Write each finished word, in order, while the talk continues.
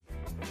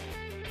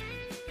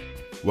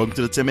Welcome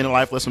to the 10-Minute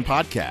Life Lesson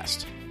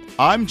Podcast.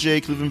 I'm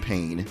Jay Cleveland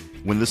Payne.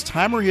 When this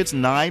timer hits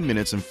 9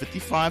 minutes and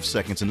 55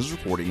 seconds in this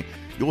recording,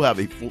 you'll have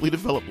a fully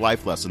developed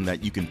life lesson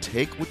that you can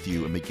take with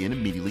you and begin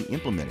immediately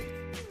implementing.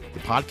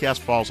 The podcast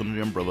falls under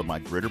the umbrella of my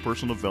greater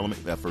personal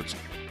development efforts,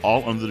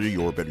 all under the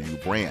Your Better You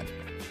brand.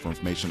 For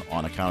information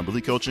on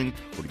accountability coaching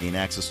or to gain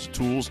access to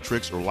tools,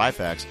 tricks, or life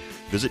hacks,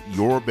 visit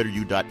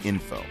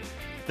yourbetteryou.info.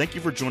 Thank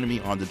you for joining me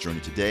on the journey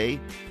today.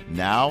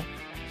 Now,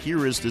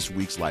 here is this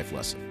week's life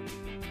lesson.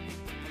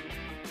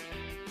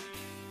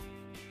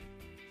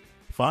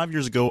 5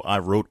 years ago, I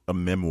wrote a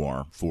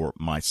memoir for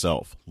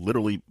myself,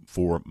 literally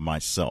for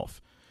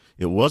myself.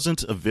 It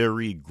wasn't a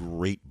very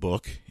great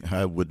book.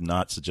 I would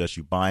not suggest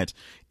you buy it,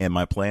 and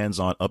my plans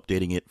on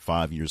updating it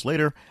 5 years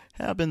later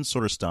have been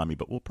sort of stymied,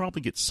 but we'll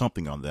probably get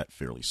something on that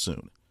fairly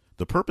soon.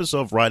 The purpose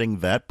of writing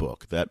that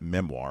book, that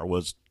memoir,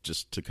 was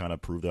just to kind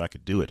of prove that I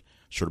could do it.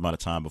 Short amount of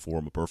time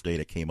before my birthday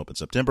that came up in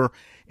September,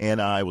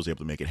 and I was able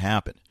to make it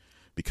happen.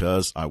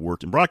 Because I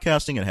worked in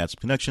broadcasting and had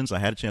some connections, I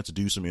had a chance to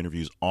do some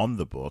interviews on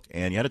the book,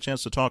 and you had a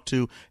chance to talk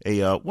to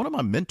one of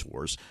my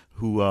mentors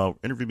who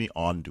interviewed me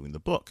on doing the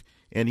book.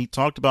 And he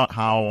talked about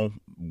how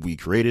we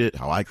created it,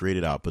 how I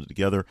created it, how I put it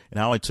together, and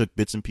how I took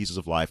bits and pieces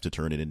of life to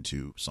turn it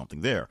into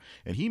something there.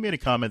 And he made a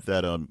comment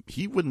that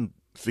he wouldn't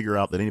figure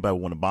out that anybody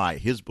would want to buy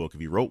his book if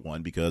he wrote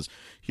one because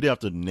he'd have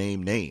to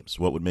name names.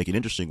 What would make it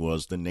interesting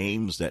was the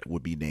names that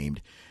would be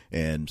named.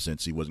 And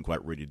since he wasn't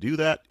quite ready to do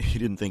that, he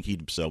didn't think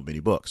he'd sell many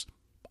books.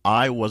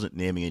 I wasn't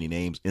naming any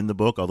names in the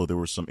book, although there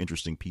were some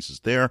interesting pieces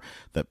there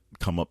that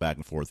come up back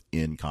and forth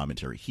in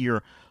commentary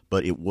here.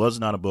 But it was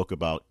not a book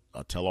about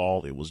a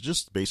tell-all. It was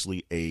just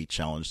basically a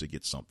challenge to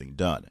get something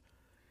done.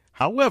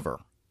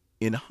 However,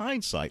 in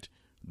hindsight,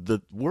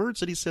 the words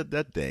that he said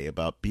that day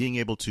about being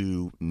able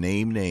to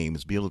name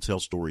names, be able to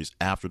tell stories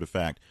after the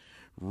fact,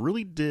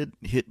 really did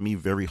hit me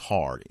very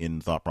hard in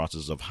the thought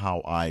process of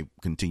how I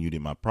continued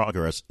in my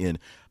progress in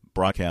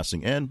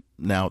broadcasting and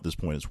now at this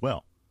point as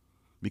well.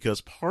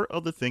 Because part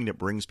of the thing that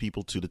brings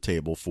people to the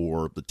table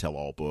for the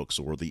tell-all books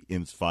or the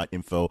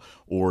info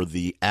or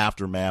the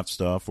aftermath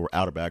stuff or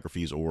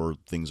autobiographies or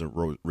things that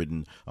were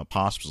written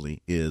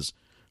posthumously is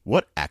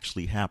what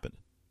actually happened.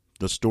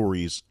 The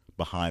stories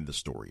behind the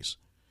stories.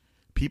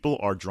 People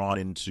are drawn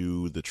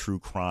into the true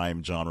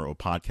crime genre of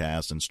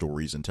podcasts and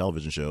stories and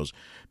television shows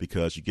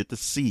because you get to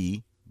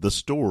see the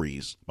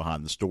stories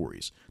behind the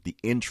stories, the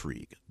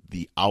intrigue,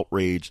 the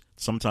outrage,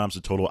 sometimes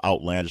the total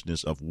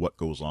outlandishness of what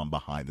goes on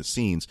behind the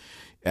scenes,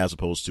 as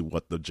opposed to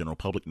what the general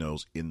public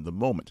knows in the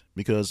moment.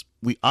 Because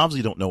we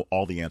obviously don't know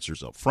all the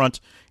answers up front,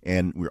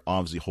 and we're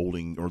obviously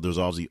there's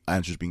obviously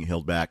answers being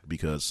held back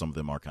because some of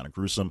them are kind of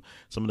gruesome.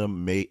 Some of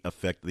them may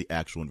affect the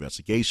actual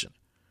investigation.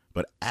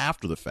 But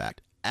after the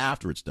fact,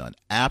 after it's done,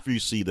 after you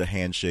see the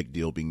handshake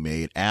deal being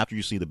made, after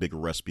you see the big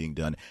arrest being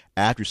done,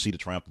 after you see the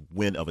triumphant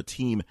win of a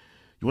team,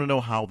 you want to know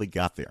how they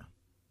got there.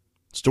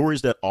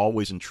 Stories that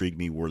always intrigued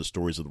me were the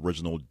stories of the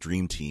original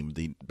Dream Team,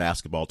 the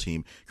basketball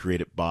team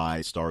created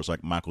by stars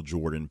like Michael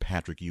Jordan,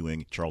 Patrick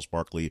Ewing, Charles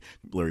Barkley,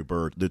 Larry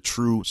Bird, the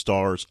true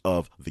stars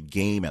of the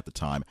game at the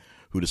time,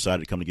 who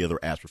decided to come together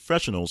as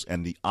professionals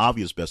and the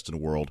obvious best in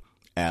the world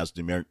as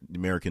the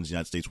Americans, the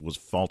United States was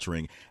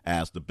faltering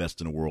as the best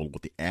in the world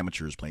with the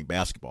amateurs playing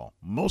basketball,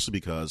 mostly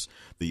because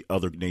the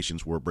other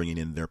nations were bringing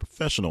in their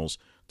professionals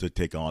to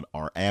take on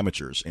our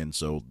amateurs, and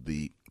so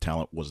the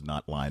talent was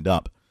not lined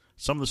up.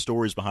 Some of the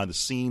stories behind the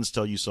scenes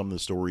tell you some of the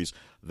stories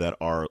that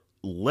are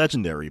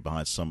legendary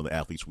behind some of the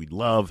athletes we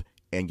love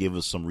and give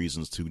us some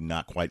reasons to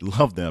not quite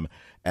love them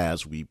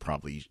as we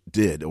probably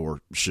did or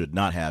should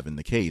not have in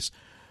the case.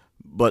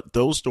 But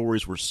those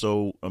stories were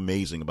so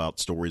amazing about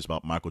stories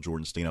about Michael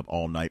Jordan staying up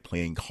all night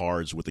playing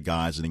cards with the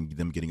guys and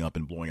them getting up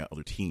and blowing out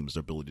other teams,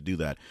 their ability to do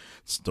that.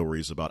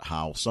 Stories about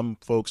how some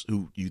folks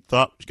who you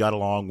thought got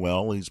along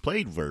well, he's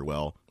played very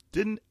well,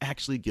 didn't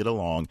actually get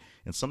along,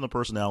 and some of the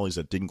personalities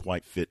that didn't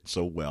quite fit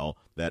so well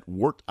that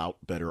worked out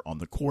better on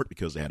the court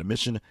because they had a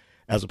mission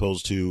as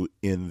opposed to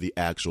in the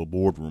actual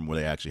boardroom where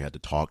they actually had to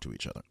talk to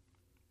each other.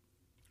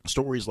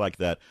 Stories like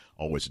that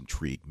always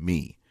intrigue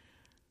me.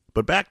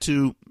 But back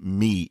to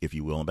me, if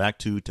you will, and back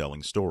to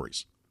telling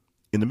stories.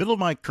 In the middle of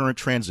my current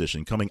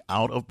transition, coming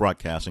out of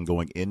broadcasting,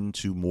 going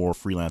into more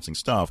freelancing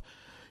stuff,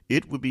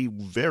 it would be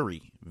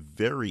very,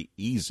 very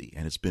easy,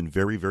 and it's been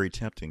very, very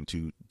tempting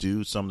to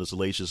do some of the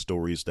salacious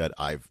stories that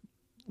I've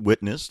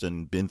witnessed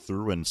and been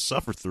through and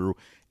suffered through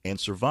and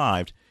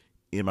survived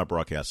in my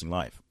broadcasting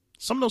life.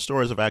 Some of those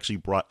stories I've actually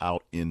brought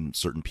out in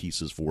certain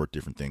pieces for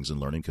different things and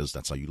learning, because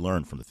that's how you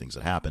learn from the things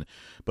that happen.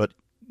 But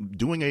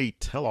doing a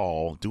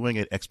tell-all, doing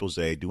an expose,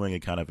 doing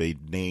a kind of a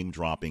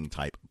name-dropping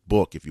type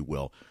book, if you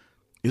will,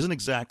 isn't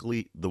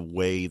exactly the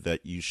way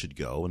that you should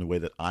go and the way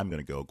that I'm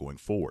going to go going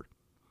forward.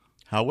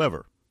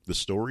 However, the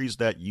stories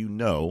that you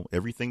know,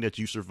 everything that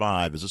you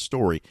survive is a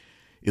story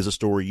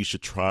you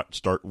should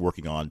start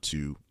working on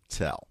to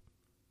tell.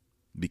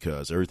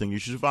 Because everything you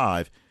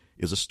survive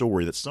is a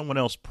story that someone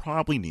else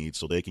probably needs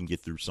so they can get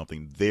through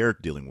something they're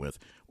dealing with,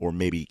 or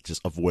maybe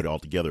just avoid it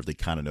altogether if they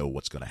kind of know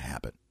what's going to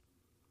happen.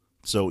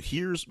 So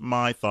here's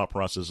my thought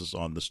processes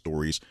on the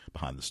stories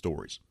behind the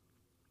stories.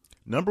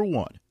 Number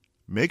one,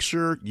 make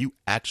sure you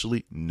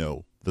actually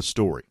know the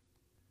story.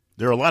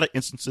 There are a lot of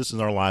instances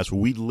in our lives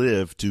where we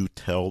live to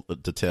tell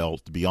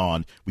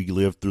beyond. We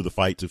live through the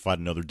fight to fight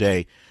another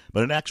day.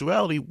 But in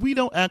actuality, we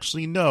don't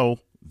actually know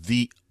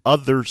the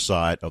other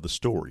side of the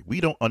story.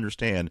 We don't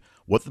understand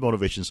what the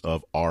motivations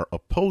of our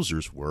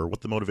opposers were,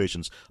 what the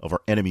motivations of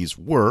our enemies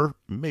were,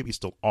 maybe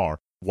still are,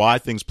 why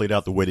things played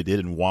out the way they did,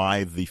 and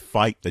why the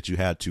fight that you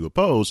had to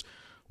oppose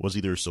was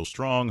either so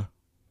strong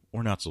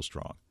or not so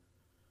strong.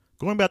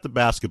 Going back to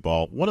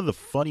basketball, one of the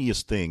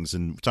funniest things,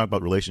 and we talk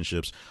about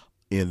relationships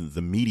in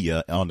the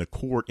media, on the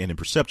court, and in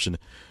perception,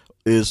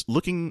 is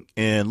looking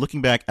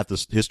back at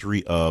the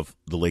history of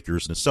the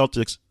Lakers and the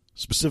Celtics,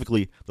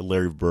 specifically the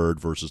Larry Bird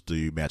versus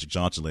the Magic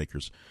Johnson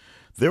Lakers.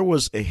 There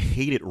was a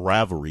hated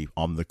rivalry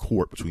on the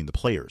court between the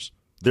players.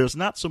 There's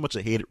not so much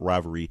a hated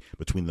rivalry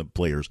between the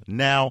players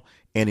now,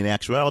 and in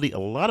actuality, a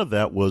lot of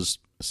that was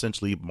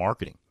essentially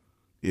marketing.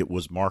 It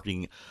was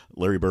marketing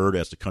Larry Bird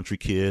as the country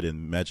kid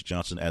and Magic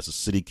Johnson as the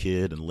city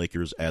kid and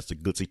Lakers as the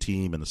glitzy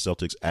team and the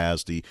Celtics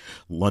as the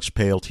lunch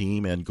pail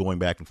team, and going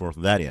back and forth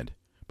on that end.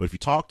 But if you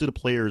talk to the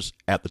players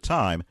at the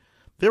time,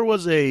 there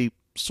was a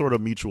sort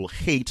of mutual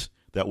hate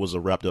that was a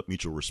wrapped up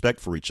mutual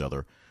respect for each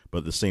other. But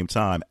at the same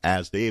time,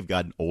 as they've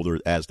gotten older,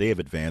 as they have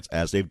advanced,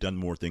 as they've done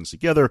more things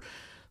together,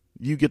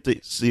 you get to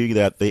see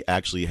that they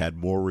actually had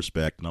more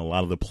respect, and a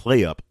lot of the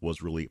play-up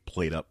was really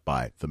played up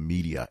by the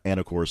media. And,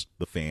 of course,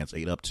 the fans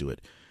ate up to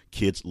it.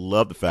 Kids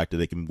love the fact that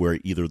they can wear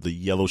either the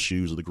yellow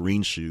shoes or the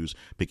green shoes,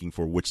 picking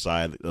for which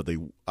side of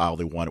the aisle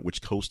they wanted,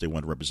 which coast they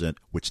wanted to represent,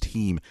 which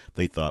team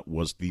they thought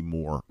was the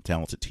more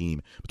talented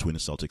team between the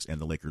Celtics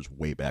and the Lakers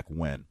way back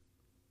when.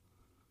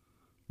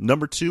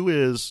 Number two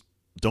is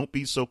don't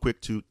be so quick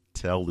to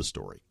tell the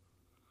story,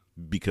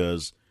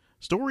 because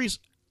stories,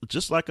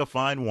 just like a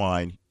fine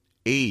wine,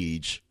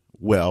 age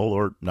well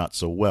or not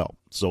so well.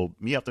 So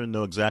you have to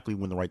know exactly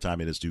when the right time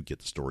it is to get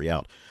the story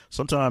out.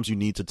 Sometimes you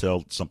need to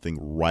tell something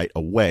right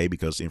away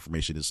because the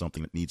information is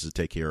something that needs to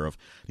take care of,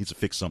 needs to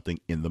fix something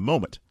in the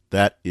moment.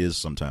 That is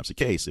sometimes the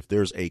case. If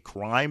there's a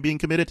crime being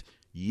committed,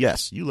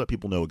 yes, you let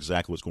people know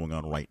exactly what's going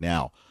on right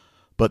now.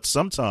 But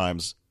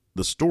sometimes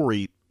the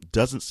story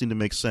doesn't seem to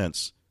make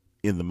sense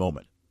in the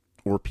moment,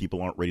 or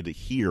people aren't ready to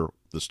hear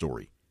the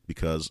story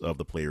because of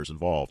the players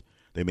involved.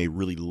 They may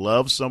really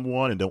love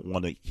someone and don't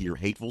want to hear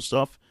hateful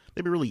stuff.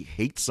 They may really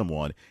hate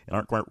someone and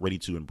aren't quite ready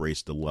to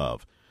embrace the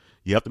love.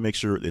 You have to make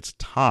sure it's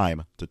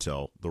time to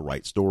tell the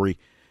right story,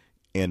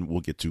 and we'll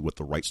get to what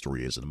the right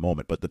story is in a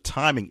moment. But the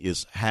timing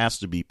has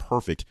to be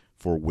perfect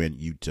for when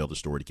you tell the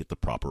story to get the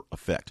proper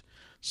effect.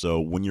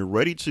 So when you're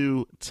ready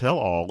to tell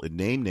all and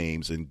name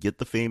names and get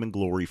the fame and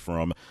glory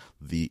from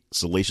the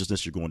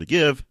salaciousness you're going to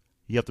give,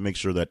 you have to make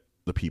sure that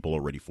the people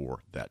are ready for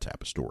that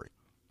type of story.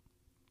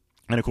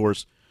 And, of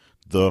course,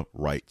 the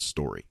right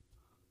story.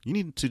 You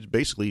need to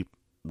basically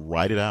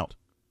write it out,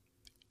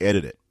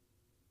 edit it,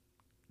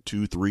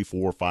 2, 3,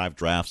 4, 5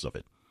 drafts of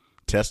it,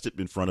 test it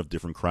in front of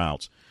different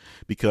crowds,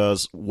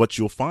 because what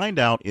you'll find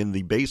out in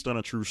the based on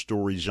a true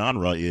story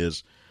genre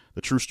is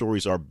the true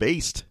stories are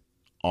based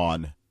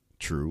on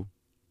true,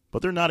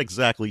 but they're not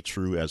exactly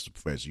true as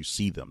you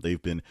see them. They've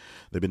been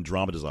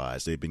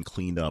dramatized. They've been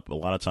cleaned up. A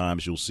lot of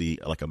times you'll see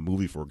like a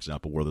movie, for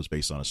example, where it's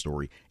based on a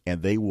story,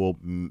 and they will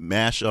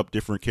mash up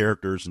different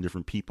characters and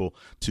different people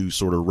to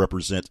sort of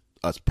represent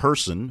a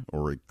person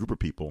or a group of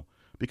people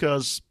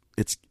because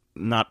it's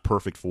not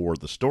perfect for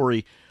the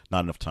story,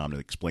 not enough time to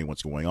explain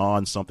what's going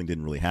on. Something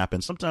didn't really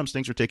happen. Sometimes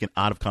things are taken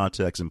out of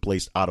context and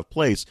placed out of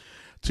place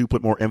to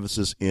put more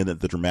emphasis in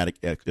the dramatic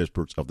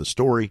aspects of the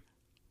story,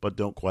 but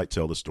don't quite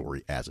tell the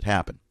story as it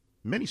happened.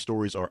 Many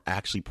stories are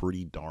actually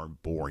pretty darn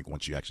boring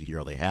once you actually hear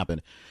how they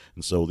happen,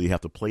 and so you have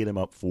to play them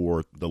up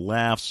for the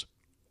laughs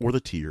or the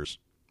tears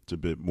to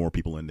get more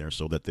people in there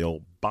so that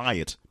they'll buy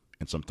it,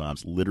 and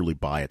sometimes literally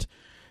buy it,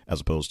 as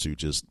opposed to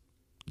just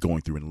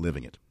going through and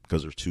living it,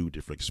 because there's two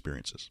different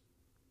experiences.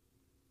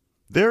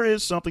 There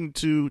is something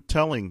to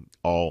telling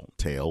all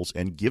tales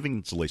and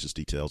giving salacious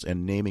details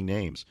and naming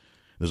names.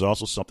 There's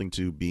also something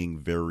to being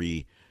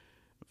very,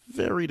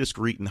 very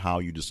discreet in how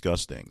you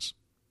discuss things.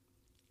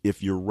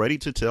 If you're ready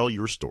to tell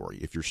your story,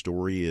 if your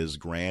story is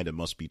grand and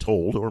must be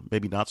told, or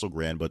maybe not so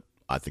grand, but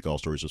I think all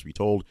stories must be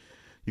told,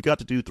 you've got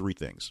to do 3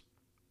 things.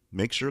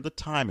 Make sure the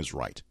time is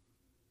right.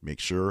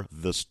 Make sure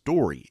the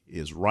story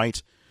is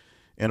right.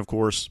 And, of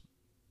course,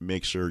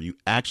 make sure you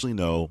actually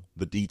know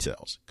the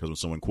details. Because when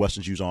someone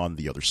questions you on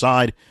the other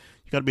side,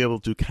 you've got to be able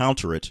to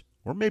counter it,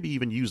 or maybe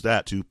even use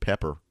that to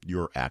pepper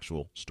your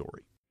actual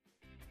story.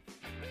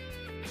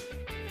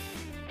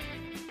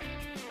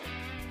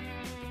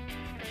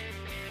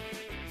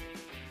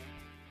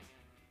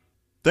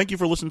 Thank you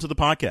for listening to the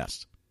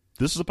podcast.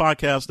 This is a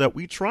podcast that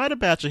we try to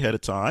batch ahead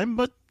of time,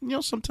 but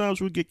sometimes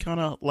we get kind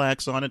of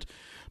lax on it.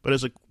 But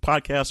as a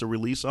podcast, a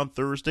release on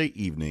Thursday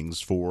evenings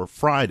for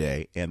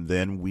Friday, and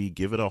then we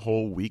give it a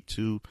whole week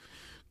to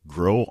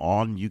grow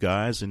on you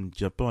guys and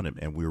jump on it.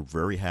 And we're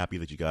very happy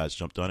that you guys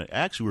jumped on it.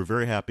 Actually, we're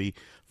very happy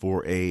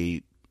for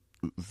a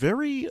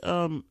very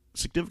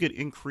significant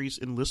increase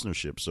in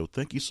listenership. So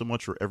thank you so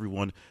much for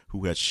everyone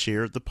who has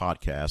shared the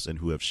podcast and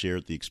who have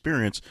shared the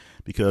experience,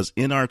 because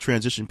in our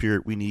transition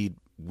period, we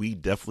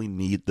definitely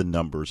need the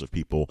numbers of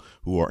people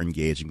who are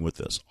engaging with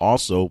us.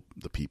 Also,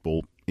 the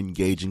people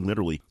engaging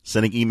literally,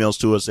 sending emails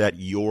to us at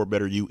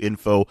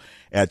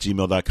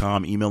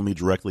yourbetteryouinfo@gmail.com. Email me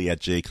directly at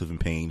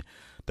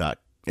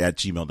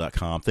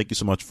jclivenpayne@gmail.com. Thank you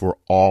so much for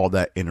all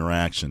that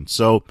interaction.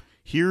 So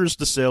here's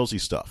the salesy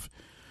stuff.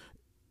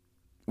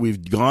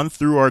 We've gone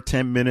through our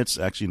 10 minutes,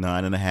 actually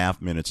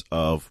 9.5 minutes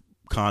of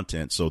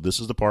content. So this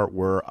is the part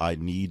where I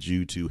need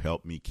you to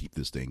help me keep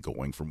this thing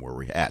going from where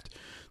we're at.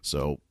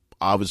 So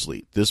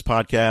obviously, this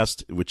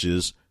podcast, which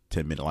is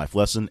 10-Minute Life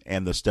Lesson,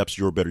 and the Steps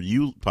Your Better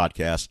You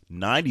podcast,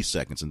 90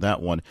 seconds in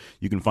that one.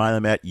 You can find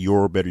them at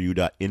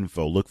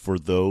yourbetteryou.info. Look for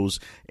those,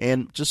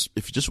 and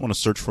if you just want to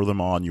search for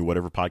them on your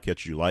whatever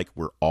podcast you like,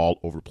 we're all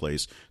over the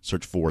place.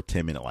 Search for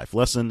 10-Minute Life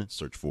Lesson,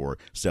 search for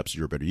Steps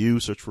Your Better You,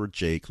 search for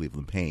J.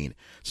 Cleveland Payne.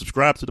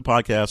 Subscribe to the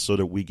podcast so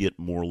that we get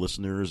more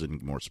listeners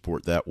and more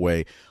support that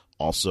way.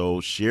 Also,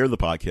 share the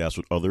podcast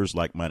with others,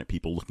 like-minded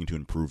people looking to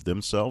improve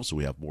themselves, so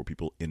we have more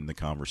people in the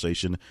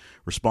conversation.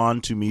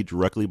 Respond to me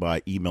directly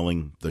by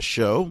emailing the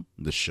shows,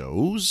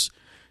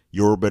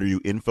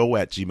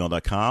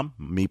 yourbetteryouinfo@gmail.com.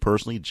 Me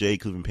personally,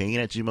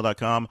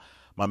 jclevelandpayne@gmail.com.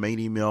 My main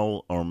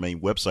email, or main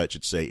website,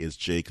 should say, is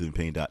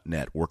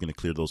jclevelandpayne.net. We're going to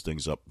clear those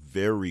things up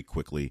very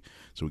quickly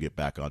so we get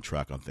back on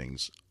track on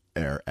things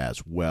there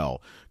as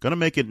well. Going to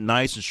make it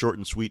nice and short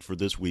and sweet for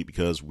this week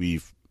because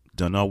we've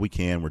done all we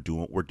can. We're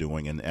doing what we're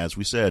doing. And as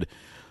we said,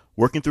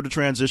 working through the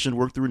transition,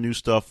 working through new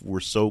stuff,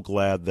 we're so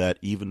glad that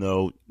even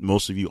though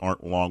most of you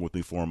aren't along with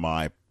me for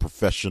my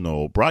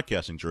professional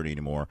broadcasting journey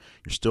anymore,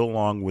 you're still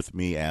along with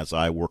me as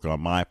I work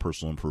on my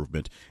personal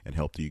improvement and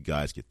help you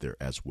guys get there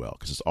as well,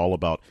 because it's all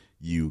about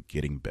you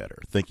getting better.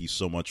 Thank you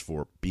so much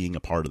for being a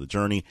part of the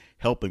journey,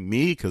 helping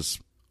me, because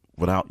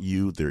without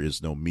you, there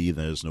is no me,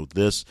 there is no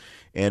this.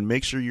 And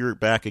make sure you're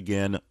back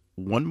again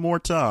one more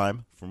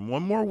time from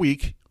one more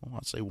week. Well,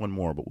 I'll say one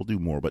more, but we'll do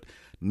more. But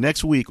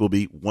next week will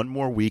be one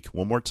more week,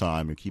 one more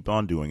time, and keep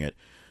on doing it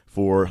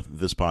for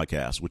this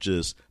podcast, which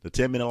is the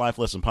 10-Minute Life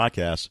Lesson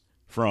podcast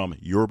from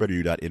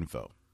yourbetteryou.info.